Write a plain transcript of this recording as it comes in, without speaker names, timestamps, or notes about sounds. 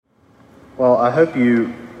Well, I hope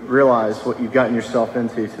you realize what you've gotten yourself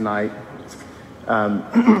into tonight.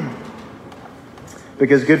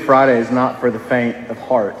 Because Good Friday is not for the faint of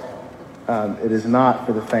heart. It is not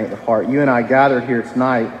for the faint of heart. You and I gathered here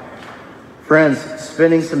tonight, friends,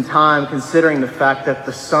 spending some time considering the fact that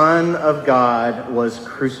the Son of God was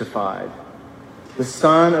crucified. The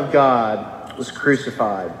Son of God was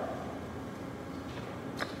crucified.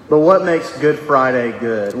 But what makes Good Friday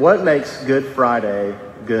good? What makes Good Friday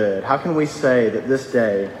good? How can we say that this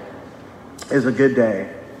day is a good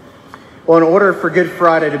day? Well, in order for Good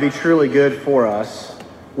Friday to be truly good for us,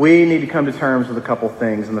 we need to come to terms with a couple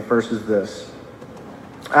things, and the first is this.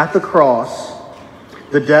 At the cross,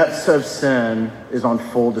 the depths of sin is on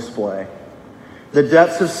full display. The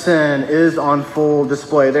depths of sin is on full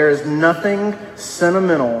display. There is nothing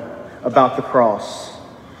sentimental about the cross.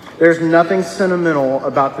 There's nothing sentimental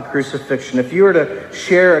about the crucifixion. If you were to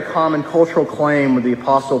share a common cultural claim with the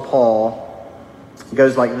Apostle Paul, it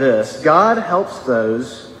goes like this: God helps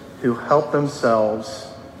those who help themselves.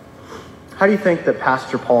 How do you think that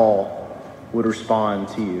Pastor Paul would respond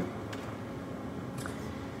to you?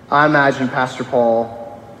 I imagine Pastor Paul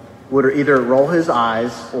would either roll his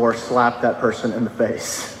eyes or slap that person in the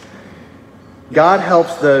face. God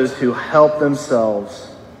helps those who help themselves.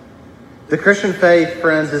 The Christian faith,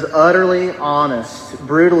 friends, is utterly honest,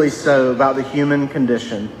 brutally so, about the human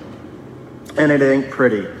condition. And it ain't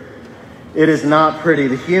pretty. It is not pretty.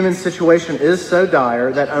 The human situation is so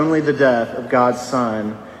dire that only the death of God's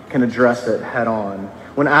Son can address it head on.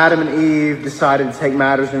 When Adam and Eve decided to take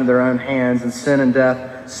matters into their own hands, and sin and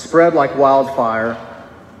death spread like wildfire,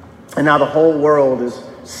 and now the whole world is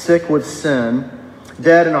sick with sin,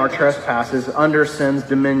 dead in our trespasses, under sin's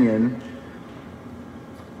dominion,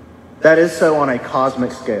 that is so on a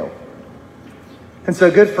cosmic scale. And so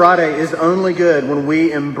Good Friday is only good when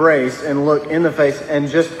we embrace and look in the face and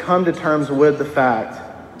just come to terms with the fact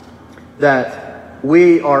that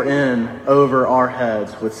we are in over our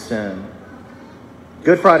heads with sin.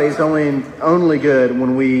 Good Friday is only good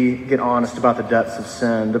when we get honest about the depths of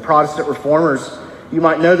sin. The Protestant reformers, you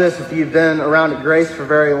might know this if you've been around at Grace for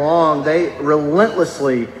very long, they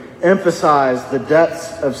relentlessly emphasize the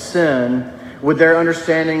depths of sin with their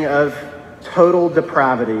understanding of total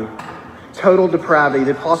depravity. Total depravity.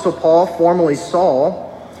 The Apostle Paul, formerly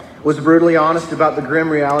Saul, was brutally honest about the grim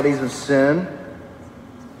realities of sin.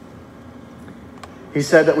 He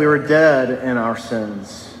said that we were dead in our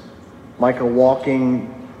sins, like a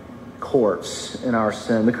walking corpse in our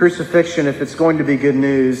sin. The crucifixion, if it's going to be good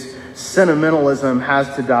news, sentimentalism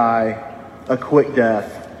has to die a quick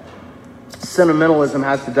death. Sentimentalism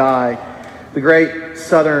has to die. The great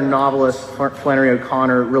Southern novelist Flannery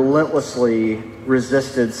O'Connor relentlessly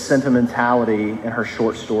resisted sentimentality in her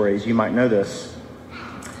short stories. You might know this.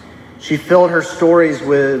 She filled her stories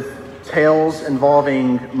with tales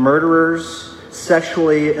involving murderers,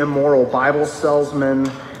 sexually immoral Bible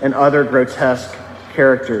salesmen, and other grotesque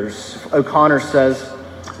characters. O'Connor says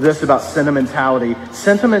this about sentimentality.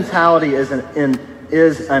 Sentimentality is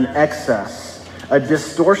an excess, a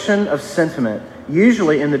distortion of sentiment,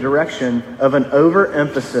 usually in the direction of an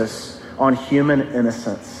overemphasis on human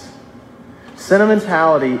innocence.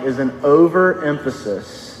 Sentimentality is an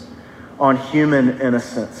overemphasis on human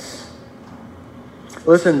innocence.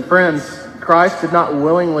 Listen, friends, Christ did not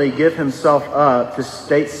willingly give himself up to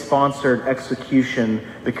state-sponsored execution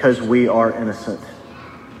because we are innocent.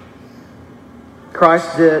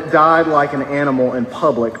 Christ died like an animal in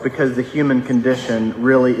public because the human condition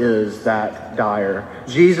really is that dire.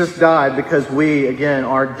 Jesus died because we, again,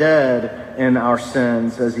 are dead in our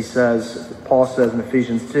sins, as Paul says in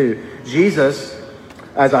Ephesians 2. Jesus,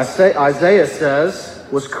 as Isaiah says,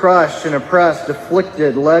 was crushed and oppressed,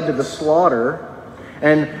 afflicted, led to the slaughter.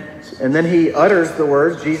 And then he utters the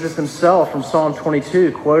words, Jesus himself, from Psalm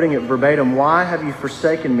 22, quoting it verbatim, "Why have you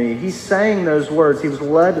forsaken me?" He's saying those words. He was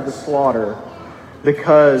led to the slaughter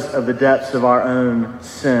because of the depths of our own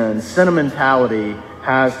sin. Sentimentality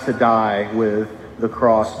has to die with the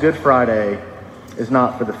cross. Good Friday is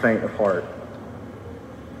not for the faint of heart.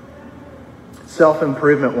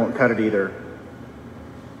 Self-improvement won't cut it either.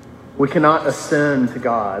 We cannot ascend to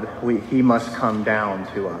God. He must come down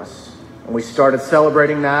to us. And we started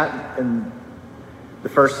celebrating that in the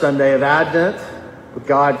first Sunday of Advent, with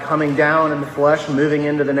God coming down in the flesh, moving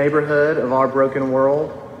into the neighborhood of our broken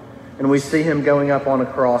world. And we see him going up on a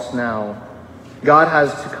cross now. God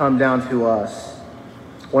has to come down to us.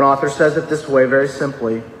 One author says it this way, very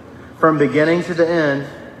simply: from beginning to the end,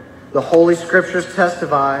 the Holy Scriptures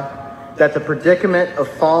testify that the predicament of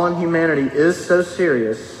fallen humanity is so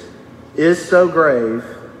serious, is so grave,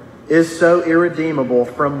 is so irredeemable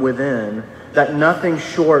from within, that nothing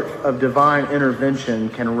short of divine intervention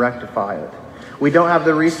can rectify it. We don't have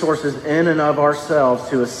the resources in and of ourselves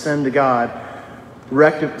to ascend to God,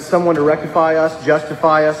 someone to rectify us,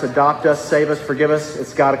 justify us, adopt us, save us, forgive us.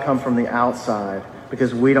 It's got to come from the outside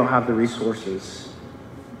because we don't have the resources.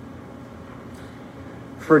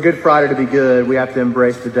 For a Good Friday to be good, we have to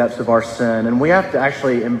embrace the depths of our sin, and we have to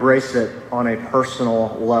actually embrace it on a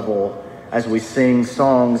personal level as we sing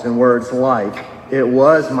songs and words like, "It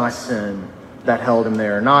was my sin that held him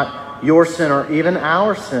there," not your sin or even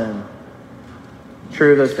our sin.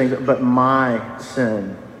 True of those things, but my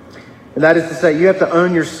sin. And that is to say, you have to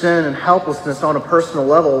own your sin and helplessness on a personal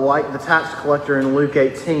level, like the tax collector in Luke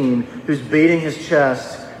 18, who's beating his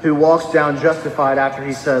chest, who walks down justified after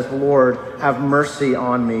he says, "Lord, have mercy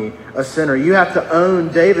on me, a sinner." You have to own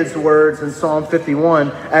David's words in Psalm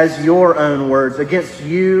 51 as your own words. "Against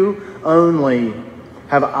you only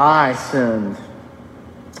have I sinned."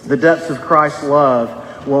 The depths of Christ's love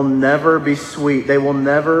will never be sweet. They will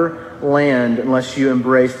never land unless you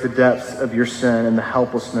embrace the depths of your sin and the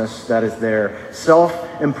helplessness that is there.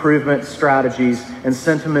 Self-improvement strategies and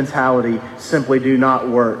sentimentality simply do not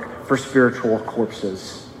work for spiritual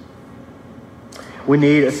corpses. We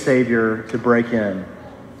need a Savior to break in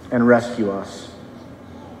and rescue us.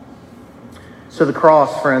 So the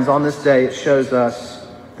cross, friends, on this day, it shows us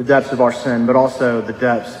the depths of our sin, but also the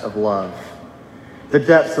depths of love. The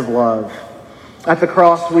depths of love. At the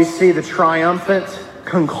cross, we see the triumphant,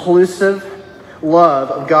 conclusive love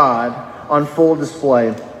of God on full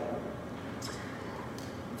display.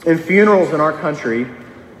 In funerals in our country,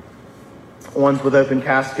 ones with open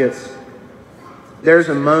caskets, there's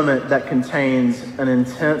a moment that contains an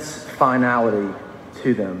intense finality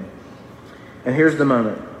to them. And here's the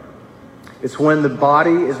moment. It's when the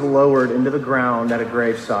body is lowered into the ground at a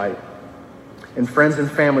gravesite, and friends and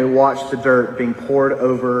family watch the dirt being poured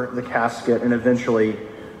over the casket, and eventually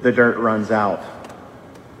the dirt runs out.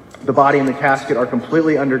 The body and the casket are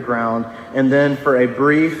completely underground, and then for a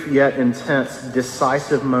brief yet intense,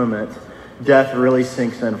 decisive moment, death really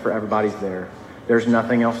sinks in for everybody's there. There's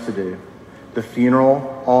nothing else to do. The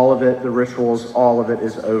funeral, all of it, the rituals, all of it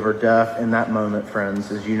is over. Death in that moment,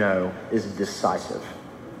 friends, as you know, is decisive.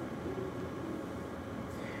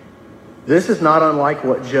 This is not unlike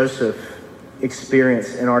what Joseph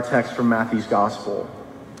experienced in our text from Matthew's Gospel.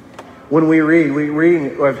 When we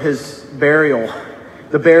read of his burial,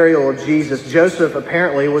 the burial of Jesus. Joseph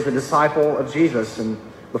apparently was a disciple of Jesus. And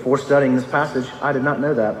before studying this passage, I did not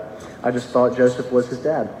know that. I just thought Joseph was his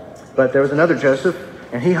dad. But there was another Joseph,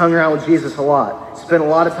 and he hung around with Jesus a lot. Spent a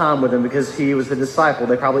lot of time with him because he was a disciple.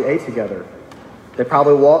 They probably ate together. They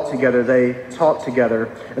probably walked together. They talked together.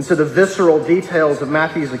 And so the visceral details of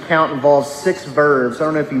Matthew's account involve 6 verbs. I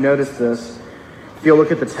don't know if you noticed this. If you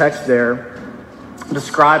look at the text there,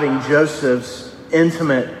 describing Joseph's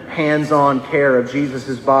intimate, hands-on care of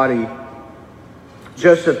Jesus' body.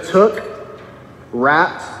 Joseph took,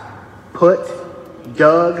 wrapped, put,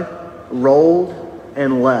 dug, rolled,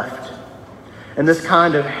 and left. And this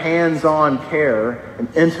kind of hands-on care and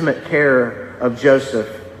intimate care of Joseph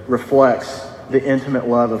reflects the intimate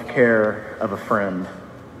love of care of a friend.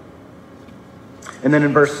 And then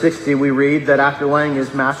in verse 60, we read that after laying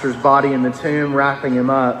his master's body in the tomb, wrapping him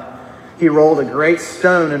up, he rolled a great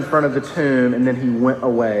stone in front of the tomb, and then he went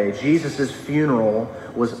away. Jesus' funeral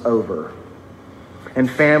was over. And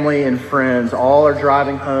family and friends all are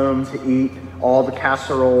driving home to eat all the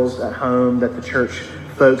casseroles at home that the church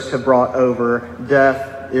folks have brought over.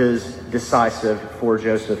 Death is decisive for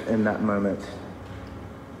Joseph in that moment.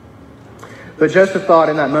 But Joseph thought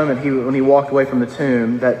in that moment, when he walked away from the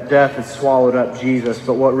tomb, that death had swallowed up Jesus.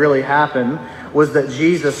 But what really happened was that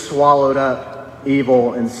Jesus swallowed up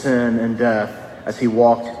evil and sin and death as he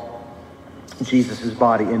walked Jesus'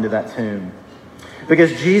 body into that tomb.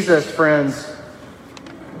 Because Jesus, friends,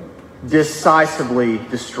 decisively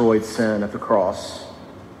destroyed sin at the cross.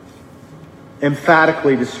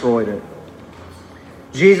 Emphatically destroyed it.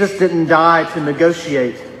 Jesus didn't die to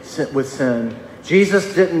negotiate with sin.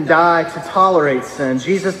 Jesus didn't die to tolerate sin.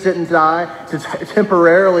 Jesus didn't die to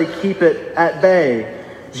temporarily keep it at bay.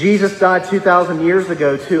 Jesus died 2,000 years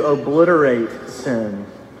ago to obliterate sin,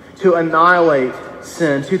 to annihilate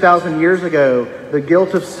sin. 2,000 years ago, the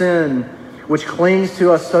guilt of sin, which clings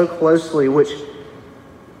to us so closely, which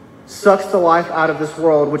sucks the life out of this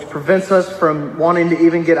world, which prevents us from wanting to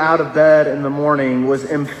even get out of bed in the morning, was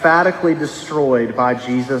emphatically destroyed by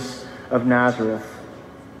Jesus of Nazareth.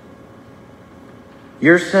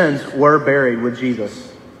 Your sins were buried with Jesus.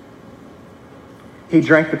 He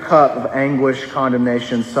drank the cup of anguish,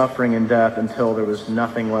 condemnation, suffering, and death until there was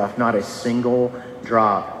nothing left, not a single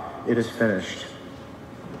drop. It is finished.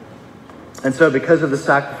 And so because of the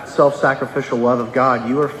self-sacrificial love of God,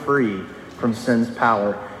 you are free from sin's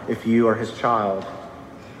power if you are his child.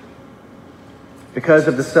 Because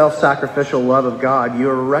of the self-sacrificial love of God, you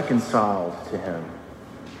are reconciled to him.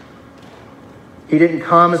 He didn't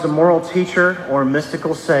come as a moral teacher or a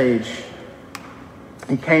mystical sage.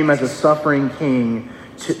 He came as a suffering king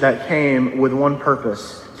that came with one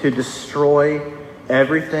purpose: to destroy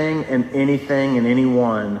everything and anything and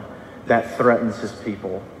anyone that threatens his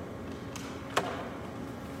people.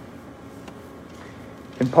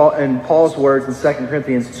 In Paul's words in 2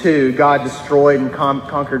 Corinthians 2, God destroyed and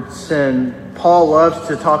conquered sin. Paul loves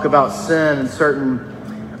to talk about sin in certain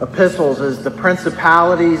epistles as the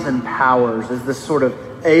principalities and powers, as this sort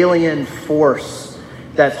of alien force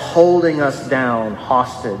that's holding us down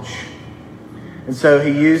hostage. And so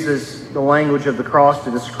he uses the language of the cross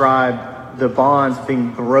to describe the bonds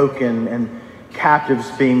being broken and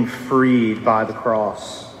captives being freed by the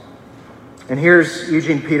cross. And here's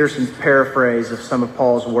Eugene Peterson's paraphrase of some of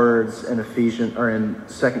Paul's words in in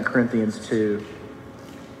 2 Corinthians 2.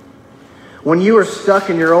 When you are stuck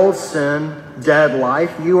in your old sin, dead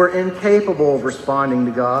life, you are incapable of responding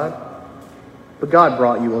to God. But God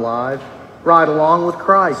brought you alive, right along with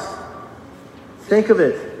Christ. Think of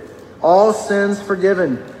it. All sins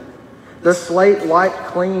forgiven. The slate wiped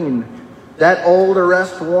clean. That old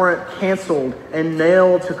arrest warrant canceled and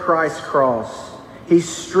nailed to Christ's cross. He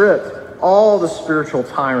stripped all the spiritual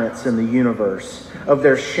tyrants in the universe of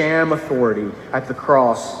their sham authority at the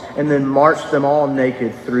cross and then marched them all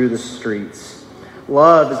naked through the streets.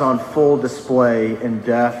 Love is on full display in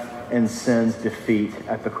death and sin's defeat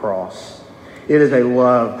at the cross. It is a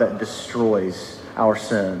love that destroys our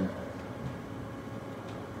sin.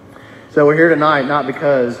 So we're here tonight not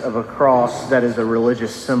because of a cross that is a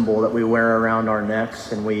religious symbol that we wear around our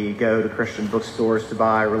necks and we go to Christian bookstores to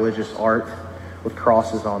buy religious art with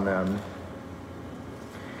crosses on them.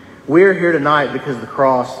 We're here tonight because the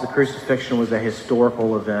cross, the crucifixion, was a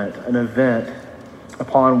historical event, an event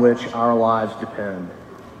upon which our lives depend.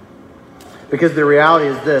 Because the reality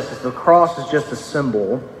is this: if the cross is just a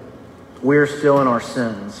symbol, we're still in our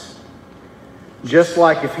sins. Just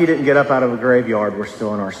like if he didn't get up out of a graveyard, we're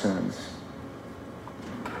still in our sins.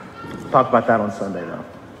 We'll talk about that on Sunday, though.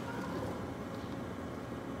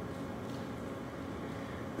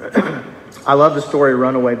 I love the story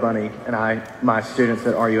Runaway Bunny, and my students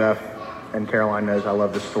at RUF and Caroline knows I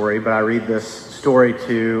love this story, but I read this story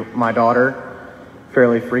to my daughter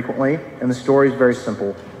fairly frequently, and the story is very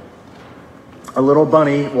simple. A little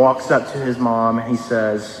bunny walks up to his mom and he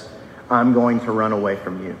says, "I'm going to run away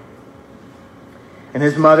from you." And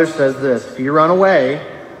his mother says this: "If you run away,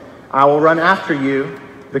 I will run after you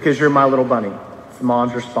because you're my little bunny." It's the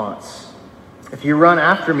mom's response. "If you run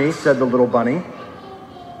after me," said the little bunny,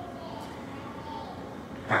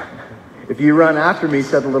 "If you run after me,"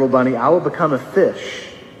 said the little bunny, "I will become a fish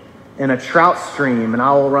in a trout stream and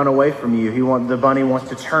I will run away from you." The bunny wants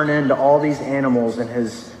to turn into all these animals in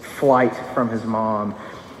his flight from his mom.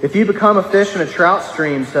 "If you become a fish in a trout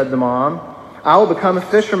stream," said the mom, "I will become a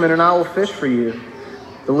fisherman and I will fish for you."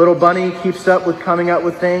 The little bunny keeps coming up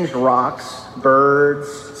with things: rocks, birds,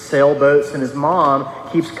 sailboats, and his mom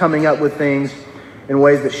keeps coming up with things in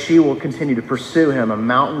ways that she will continue to pursue him: a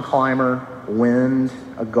mountain climber, wind,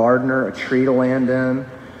 a gardener, a tree to land in.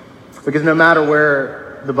 Because no matter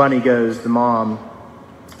where the bunny goes, the mom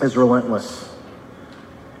is relentless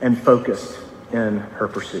and focused in her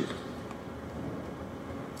pursuit.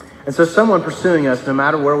 And so someone pursuing us, no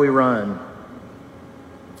matter where we run,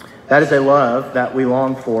 that is a love that we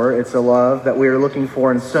long for. It's a love that we are looking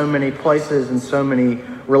for in so many places and so many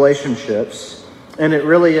relationships. And it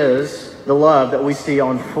really is the love that we see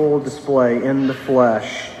on full display in the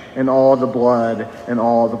flesh, and all the blood and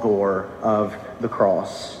all the gore of the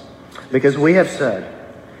cross. Because we have said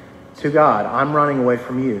to God, "I'm running away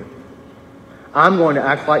from you. I'm going to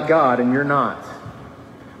act like God and you're not."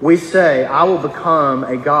 We say, "I will become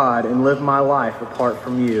a God and live my life apart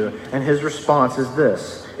from you." And his response is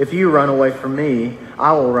this: "If you run away from me,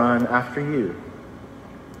 I will run after you.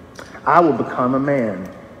 I will become a man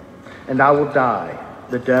and I will die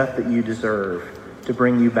the death that you deserve to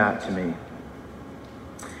bring you back to me."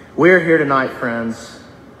 We're here tonight, friends,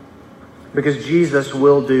 because Jesus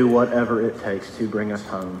will do whatever it takes to bring us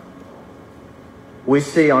home. We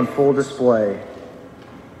see on full display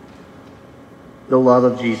the love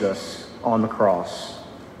of Jesus on the cross,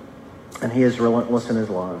 and he is relentless in his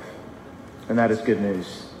love, and that is good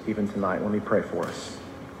news even tonight. Let me pray for us.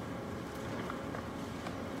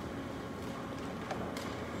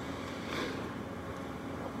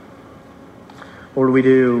 Lord, we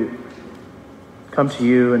do come to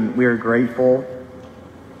you and we are grateful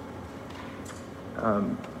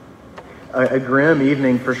a grim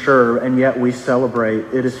evening for sure, and yet we celebrate.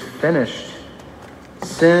 It is finished.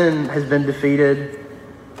 Sin has been defeated.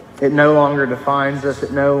 It no longer defines us.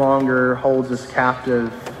 It no longer holds us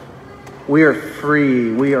captive. We are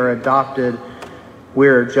free. We are adopted. We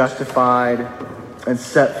are justified and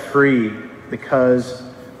set free because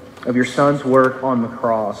of your Son's work on the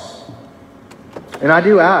cross. And I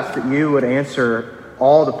do ask that you would answer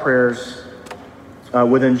all the prayers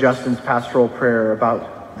within Justin's pastoral prayer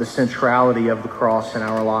about the centrality of the cross in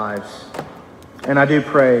our lives. And I do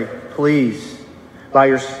pray, please, by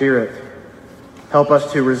your Spirit, help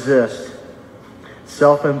us to resist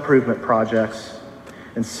self-improvement projects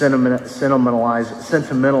and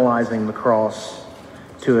sentimentalizing the cross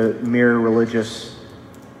to a mere religious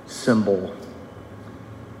symbol.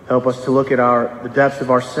 Help us to look at the depths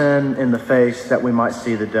of our sin in the face, that we might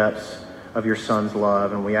see the depths of your Son's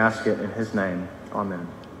love. And we ask it in his name. Amen.